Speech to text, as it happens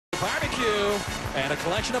barbecue, and a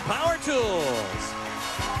collection of power tools.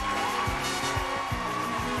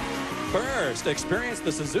 First, experience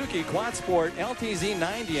the Suzuki Quad Sport LTZ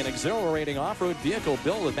 90, an exhilarating off-road vehicle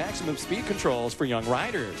built with maximum speed controls for young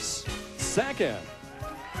riders. Second,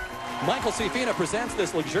 Michael C. Fina presents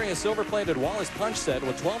this luxurious silver-plated Wallace punch set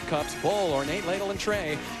with 12 cups, bowl, ornate ladle, and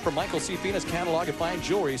tray from Michael C. Fina's catalog of fine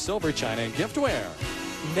jewelry, silver, china, and giftware.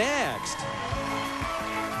 Next,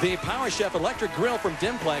 the Power Chef electric grill from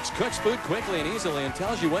Dimplex cooks food quickly and easily and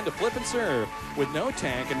tells you when to flip and serve. With no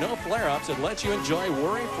tank and no flare-ups, it lets you enjoy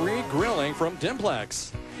worry-free grilling from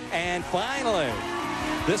Dimplex. And finally,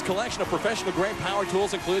 this collection of professional-grade power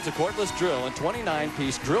tools includes a cordless drill and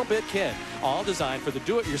 29-piece drill bit kit, all designed for the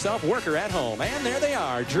do-it-yourself worker at home. And there they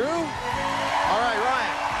are. Drew? All right,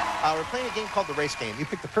 Ryan. We're playing a game called the race game. You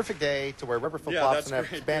picked the perfect day to wear rubber flip-flops and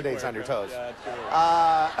have Band-Aids on your toes. Yeah,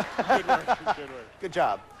 that's good work. Good work. Good work. Good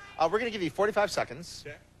job. We're going to give you 45 seconds.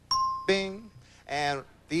 Okay. Bing. And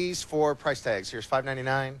these 4 price tags. Here's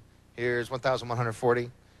 $5.99. Here's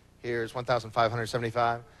 $1,140. Here's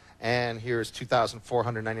 $1,575. And here's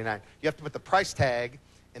 $2,499. You have to put the price tag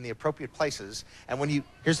in the appropriate places. And when you,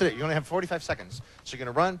 here's it, you only have 45 seconds. So you're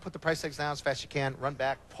going to run, put the price tags down as fast as you can, run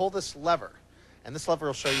back, pull this lever. And this lever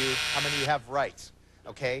will show you how many you have right.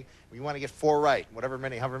 Okay? You want to get 4 right. However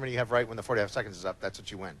many you have right when the 45 seconds is up, that's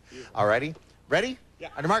what you win. All righty? Ready? Yeah.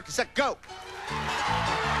 On your mark, set, go.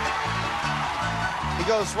 He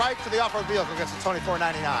goes right to the off-road vehicle, gets a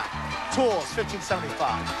 $24.99. Tools, $15.75.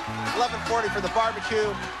 $11.40 for the barbecue,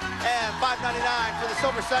 and $5.99 for the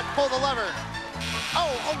silver set. Pull the lever. Oh,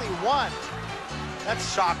 only 1.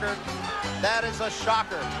 That's shocker. That is a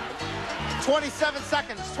shocker. 27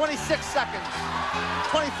 seconds, 26 seconds,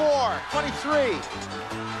 24, 23.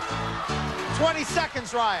 20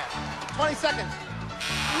 seconds, Ryan. 20 seconds.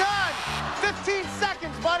 None! 15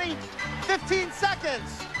 seconds, buddy! 15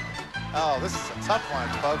 seconds! Oh, this is a tough one,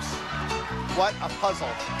 folks. What a puzzle.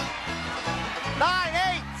 9,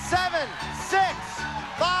 8, 7, 6,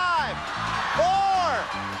 5, 4,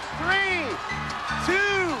 3, 2,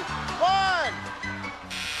 1.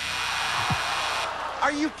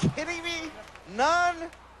 Are you kidding me? None?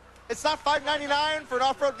 It's not $5.99 for an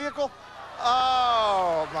off-road vehicle?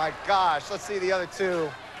 Oh, my gosh. Let's see the other 2.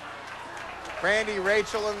 Randy,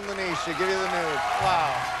 Rachel, and Lanisha, give you the news.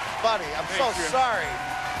 Wow. Buddy, I'm so sorry.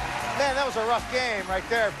 Man, that was a rough game right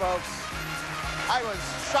there, folks. I was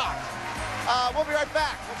shocked. We'll be right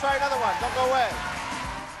back. We'll try another one. Don't go away.